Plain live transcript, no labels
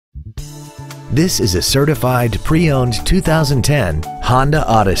This is a certified pre-owned 2010 Honda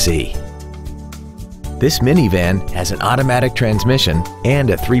Odyssey. This minivan has an automatic transmission and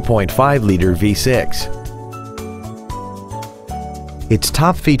a 3.5-liter V6. Its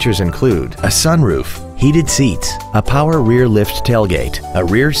top features include a sunroof, heated seats, a power rear lift tailgate, a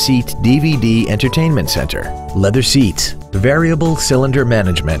rear seat DVD entertainment center, leather seats, variable cylinder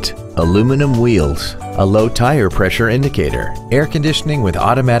management, aluminum wheels, a low tire pressure indicator, air conditioning with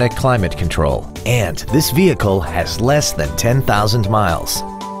automatic climate control, and this vehicle has less than 10,000 miles.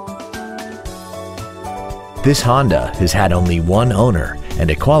 This Honda has had only one owner and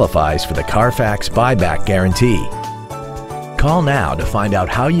it qualifies for the Carfax buyback guarantee. Call now to find out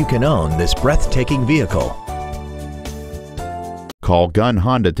how you can own this breathtaking vehicle. Call Gunn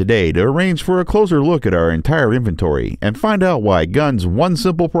Honda today to arrange for a closer look at our entire inventory and find out why Gunn's one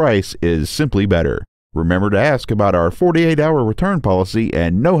simple price is simply better. Remember to ask about our 48-hour return policy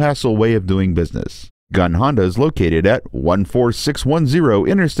and no-hassle way of doing business. Gunn Honda is located at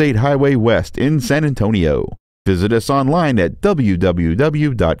 14610 Interstate Highway West in San Antonio. Visit us online at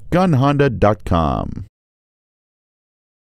www.gunnhonda.com.